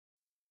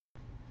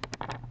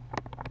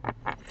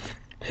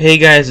Hey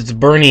guys, it's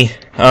Bernie.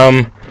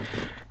 I'm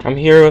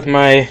here with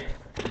my,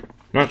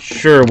 not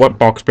sure what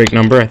box break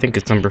number. I think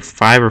it's number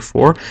 5 or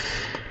 4.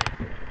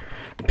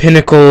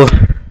 Pinnacle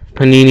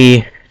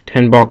Panini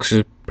 10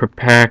 boxes per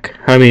pack.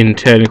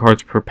 10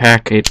 cards per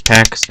pack, 8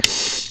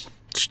 packs.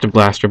 Just a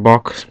blaster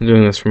box. I'm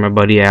doing this for my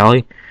buddy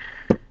Allie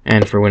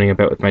and for winning a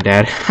bet with my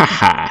dad.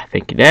 Haha,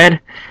 thank you, Dad.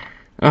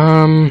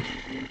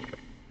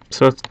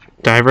 So let's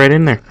dive right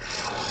in there.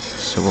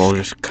 So we'll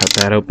just cut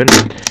that open.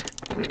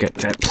 Get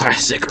that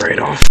plastic right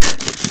off.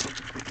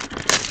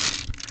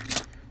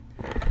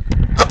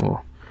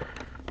 We'll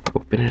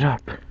open it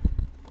up.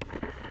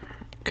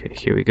 Okay,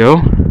 here we go.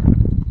 I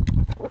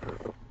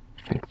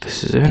think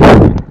this is it.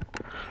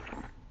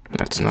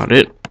 That's not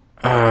it.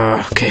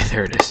 Okay,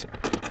 there it is.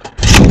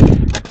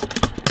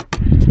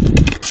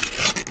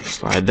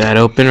 Slide that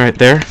open right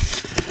there.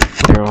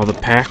 There are all the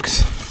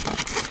packs.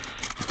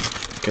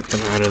 Get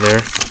them out of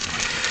there.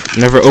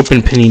 Never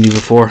opened Panini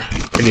before.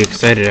 Pretty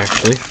excited,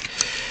 actually.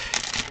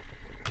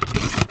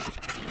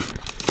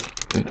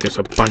 I think there's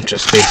a bunch of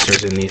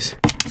spacers in these.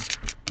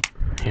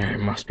 Yeah, there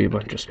must be a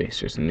bunch of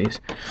spacers in these.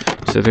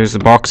 So there's the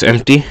box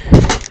empty.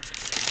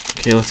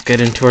 Okay, let's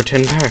get into our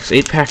 10 packs,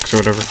 8 packs or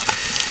whatever.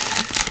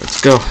 Let's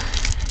go.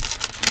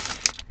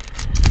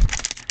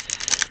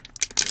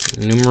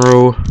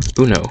 Numero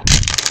uno.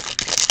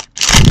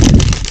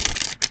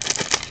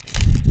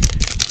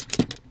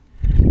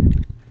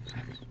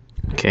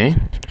 Okay,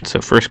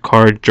 so first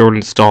card,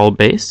 Jordan Stahl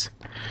base.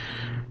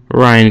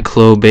 Ryan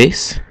Clough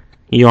base.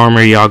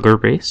 Yarmer Yager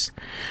base.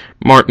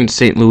 Martin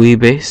St. Louis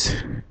base.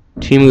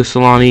 Timu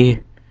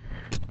Solani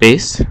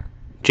base.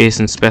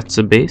 Jason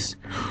Spezza base.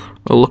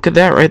 Oh, look at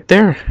that right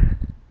there.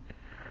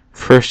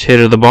 First hit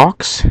of the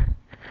box.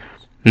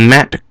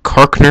 Matt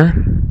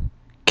Karkner.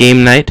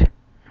 Game night.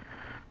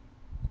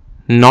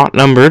 Not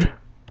numbered.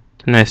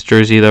 Nice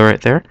jersey though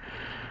right there.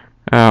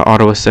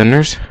 Ottawa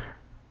Senators.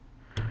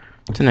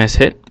 It's a nice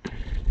hit.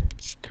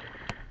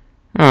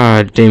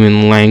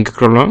 Damon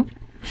Langkrono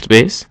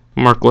base.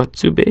 Mark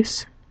Letsu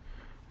base.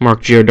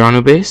 Mark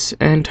Giordano base.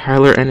 And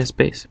Tyler Ennis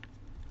base.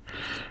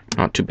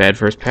 Not too bad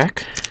first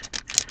pack.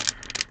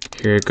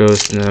 Here it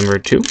goes to number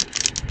 2.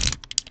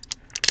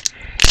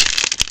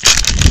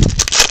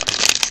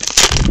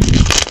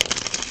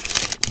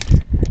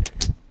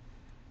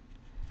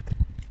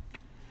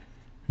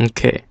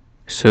 Okay,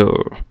 so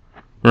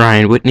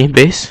Ryan Whitney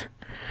base.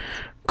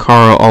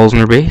 Carl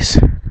Alsner base.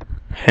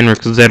 Henrik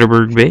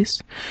Zetterberg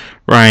base.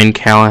 Ryan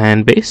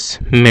Callahan base.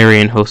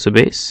 Marian Hossa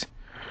base.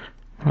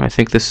 I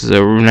think this is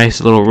a nice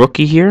little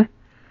rookie here.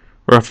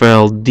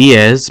 Rafael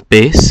Diaz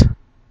base.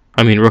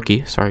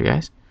 Rookie. Sorry,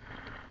 guys.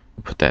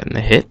 Put that in the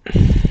hit.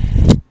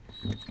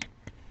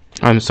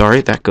 I'm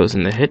sorry, that goes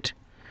in the hit.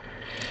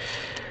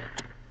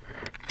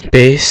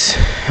 Base.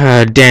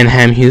 Dan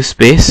Hamhuis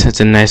base.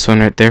 That's a nice one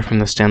right there from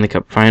the Stanley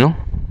Cup Final.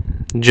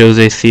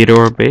 Jose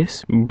Theodore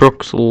base.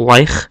 Brooks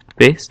Leich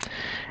base.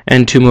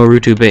 And Tumo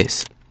Rutu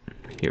base.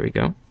 Here we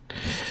go.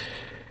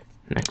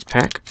 Next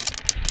pack.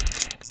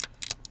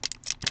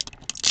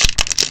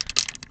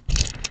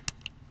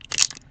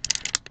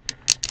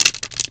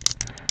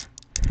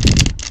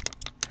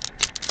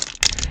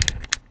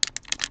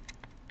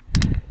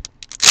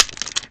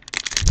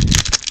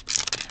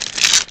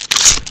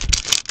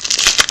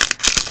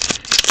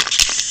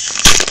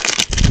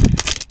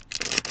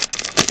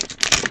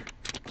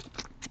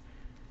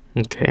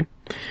 Okay.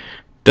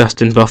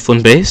 Dustin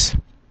Byfuglien base.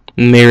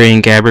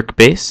 Marian Gaborik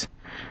base.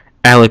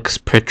 Alex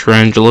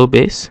Pietrangelo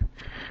base.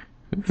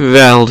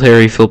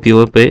 Valtteri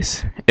Filppula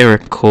base.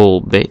 Eric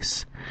Cole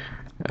base.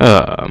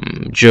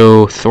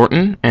 Joe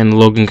Thornton and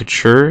Logan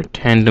Couture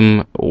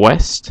Tandem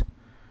West.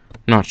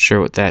 Not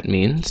sure what that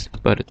means,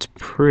 but it's a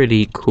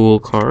pretty cool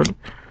card.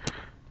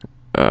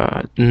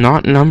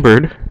 Not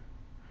numbered.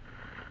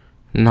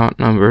 Not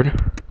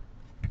numbered.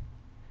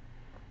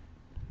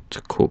 It's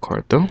a cool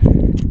card though.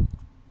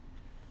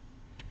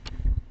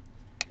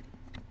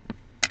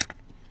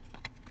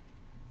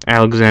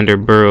 Alexander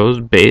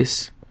Burrows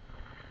base.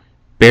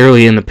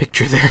 Barely in the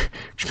picture there.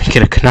 Should make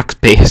it a Canucks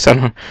base. I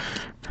don't know.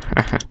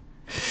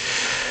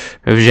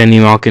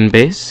 Evgeny Malkin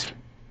base.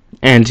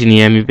 Anthony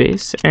Niemi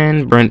base.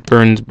 And Brent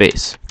Burns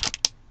base.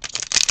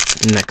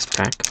 Next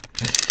pack.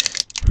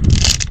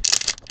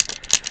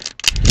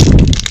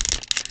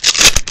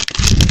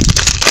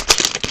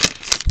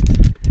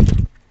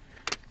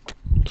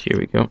 Here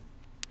we go.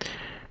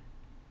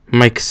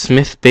 Mike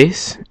Smith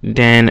base,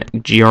 Dan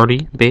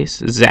Giardi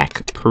base,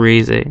 Zach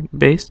Parise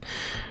base,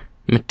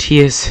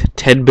 Matthias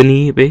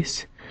Tedbany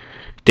base,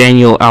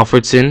 Daniel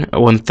Alfredson, a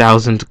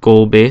 1000th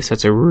goal base.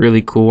 That's a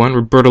really cool one.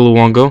 Roberto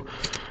Luongo,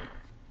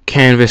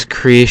 Canvas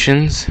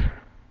Creations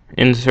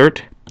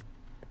insert.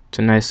 It's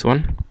a nice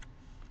one.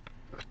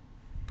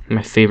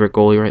 My favorite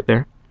goalie right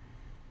there.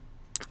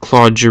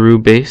 Claude Giroux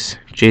base,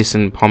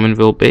 Jason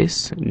Pominville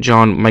base,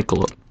 John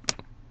Michael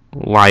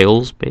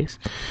Lyles base.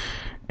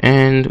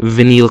 And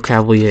Vinny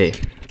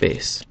Lecavalier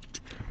base.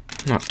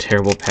 Not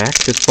terrible pack.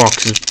 This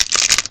box has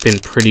been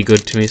pretty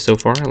good to me so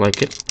far. I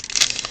like it.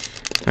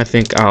 I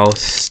think I'll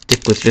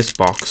stick with this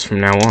box from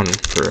now on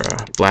for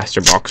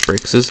blaster box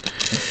breaks.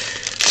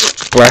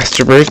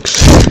 Blaster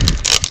breaks.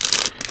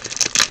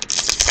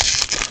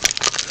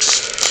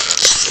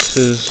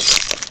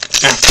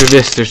 After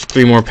this, there's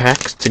 3 more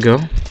packs to go.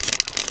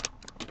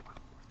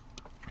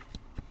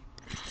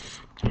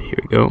 Here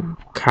we go.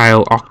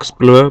 Kyle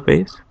Oxblue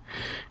base.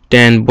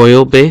 Dan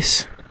Boyle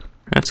base.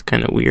 That's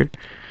kind of weird.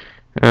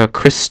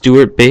 Chris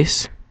Stewart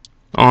base.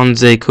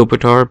 Onze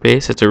Kopitar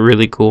base. That's a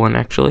really cool one,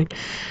 actually.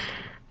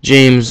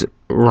 James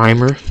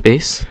Reimer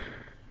base.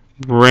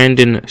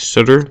 Brandon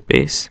Sutter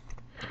base.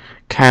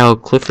 Kyle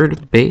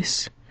Clifford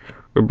base.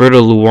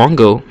 Roberto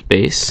Luongo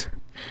base.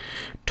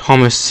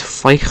 Thomas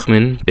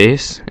Fleischmann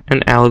base.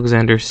 And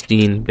Alexander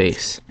Steen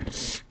base.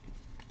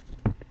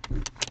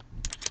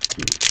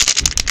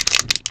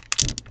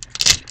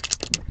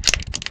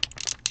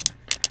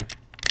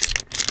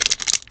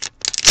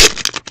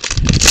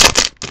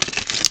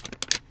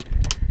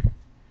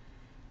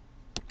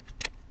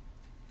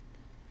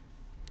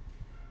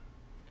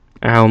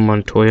 Al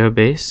Montoya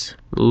base,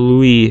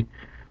 Louis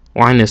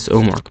Linus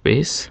Omark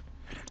base,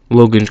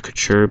 Logan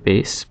Couture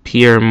base,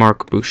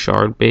 Pierre-Marc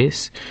Bouchard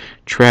base,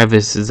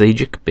 Travis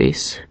Zajic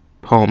base,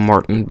 Paul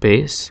Martin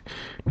base,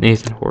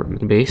 Nathan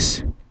Horton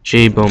base,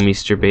 Jay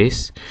Bouwmeester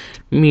base,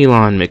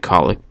 Milan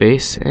Michalek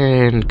base,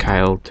 and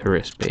Kyle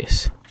Turris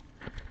base.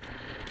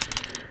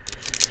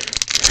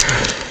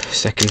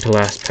 Second to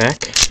last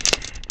pack.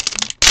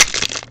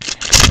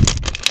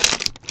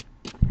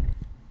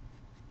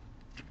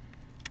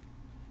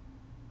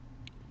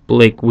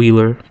 Blake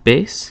Wheeler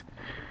base,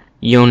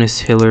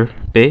 Jonas Hiller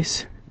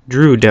base,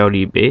 Drew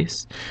Doughty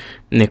base,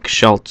 Nick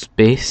Schultz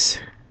base,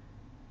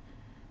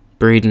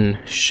 Braden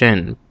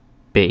Shen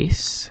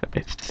base,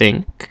 I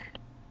think.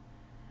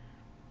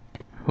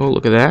 Oh,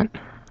 look at that.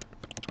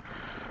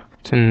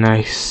 It's a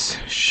nice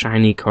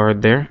shiny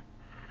card there.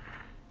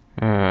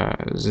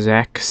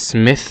 Zach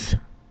Smith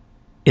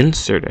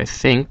insert, I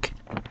think.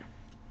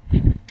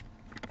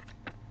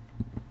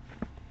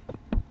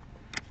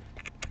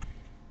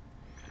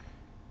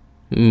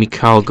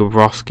 Mikhail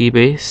Gavrovsky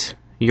base,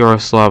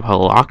 Yaroslav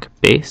Halak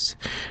base,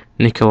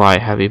 Nikolai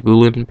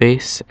Havibulin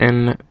base,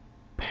 and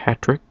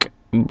Patrick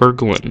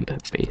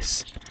Berglund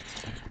base.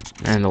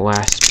 And the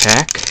last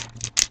pack.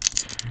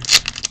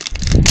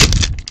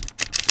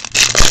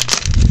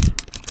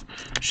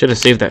 Should have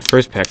saved that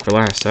first pack for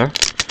last, huh?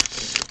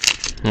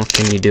 What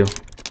can you do?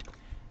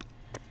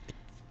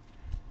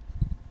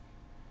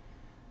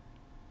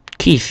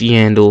 Keith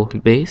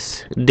Yandel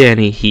base,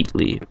 Danny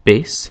Heatley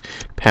base,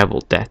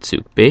 Pavel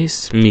Datsuk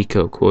base,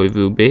 Mikko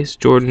Koivu base,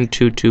 Jordan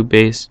Tutu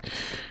base,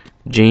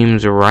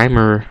 James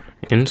Reimer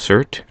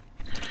insert,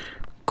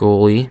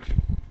 goalie.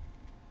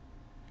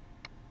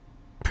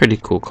 Pretty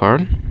cool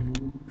card.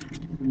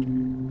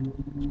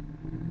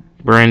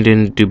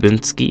 Brandon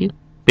Dubinsky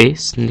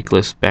base,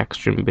 Nicholas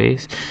Backstrom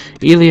base,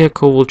 Ilya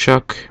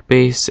Kovalchuk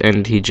base,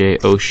 and TJ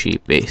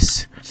Oshie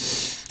base.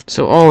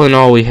 So all in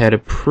all, we had a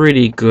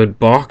pretty good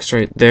box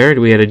right there.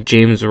 We had a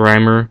James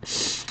Reimer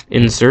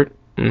insert.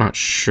 I'm not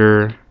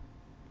sure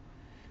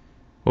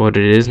what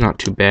it is. Not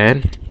too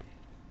bad.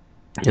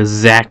 A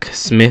Zach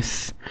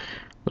Smith,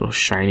 little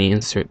shiny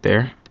insert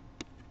there.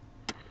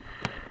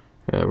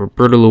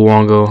 Roberto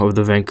Luongo of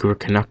the Vancouver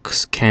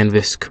Canucks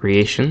Canvas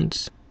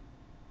Creations.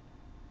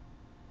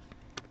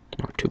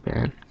 Not too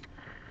bad.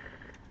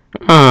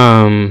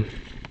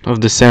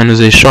 Of the San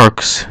Jose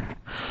Sharks,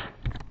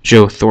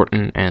 Joe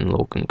Thornton and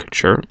Logan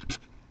Couture.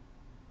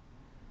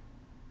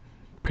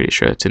 Pretty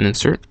sure that's an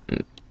insert.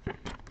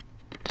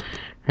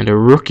 And a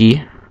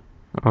rookie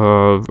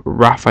of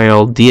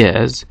Rafael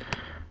Diaz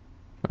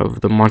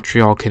of the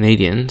Montreal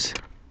Canadiens.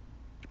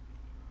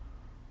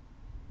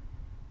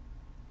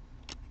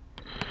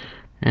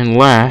 And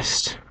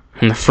last,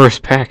 in the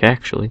first pack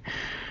actually,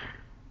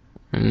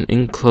 an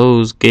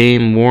enclosed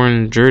game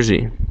worn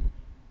jersey.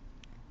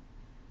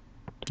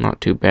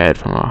 Not too bad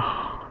from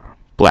a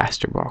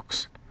blaster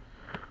box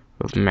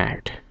of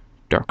Matt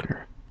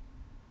Darkner.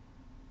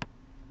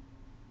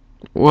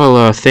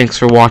 Well, thanks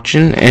for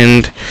watching,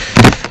 and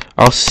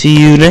I'll see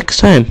you next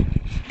time.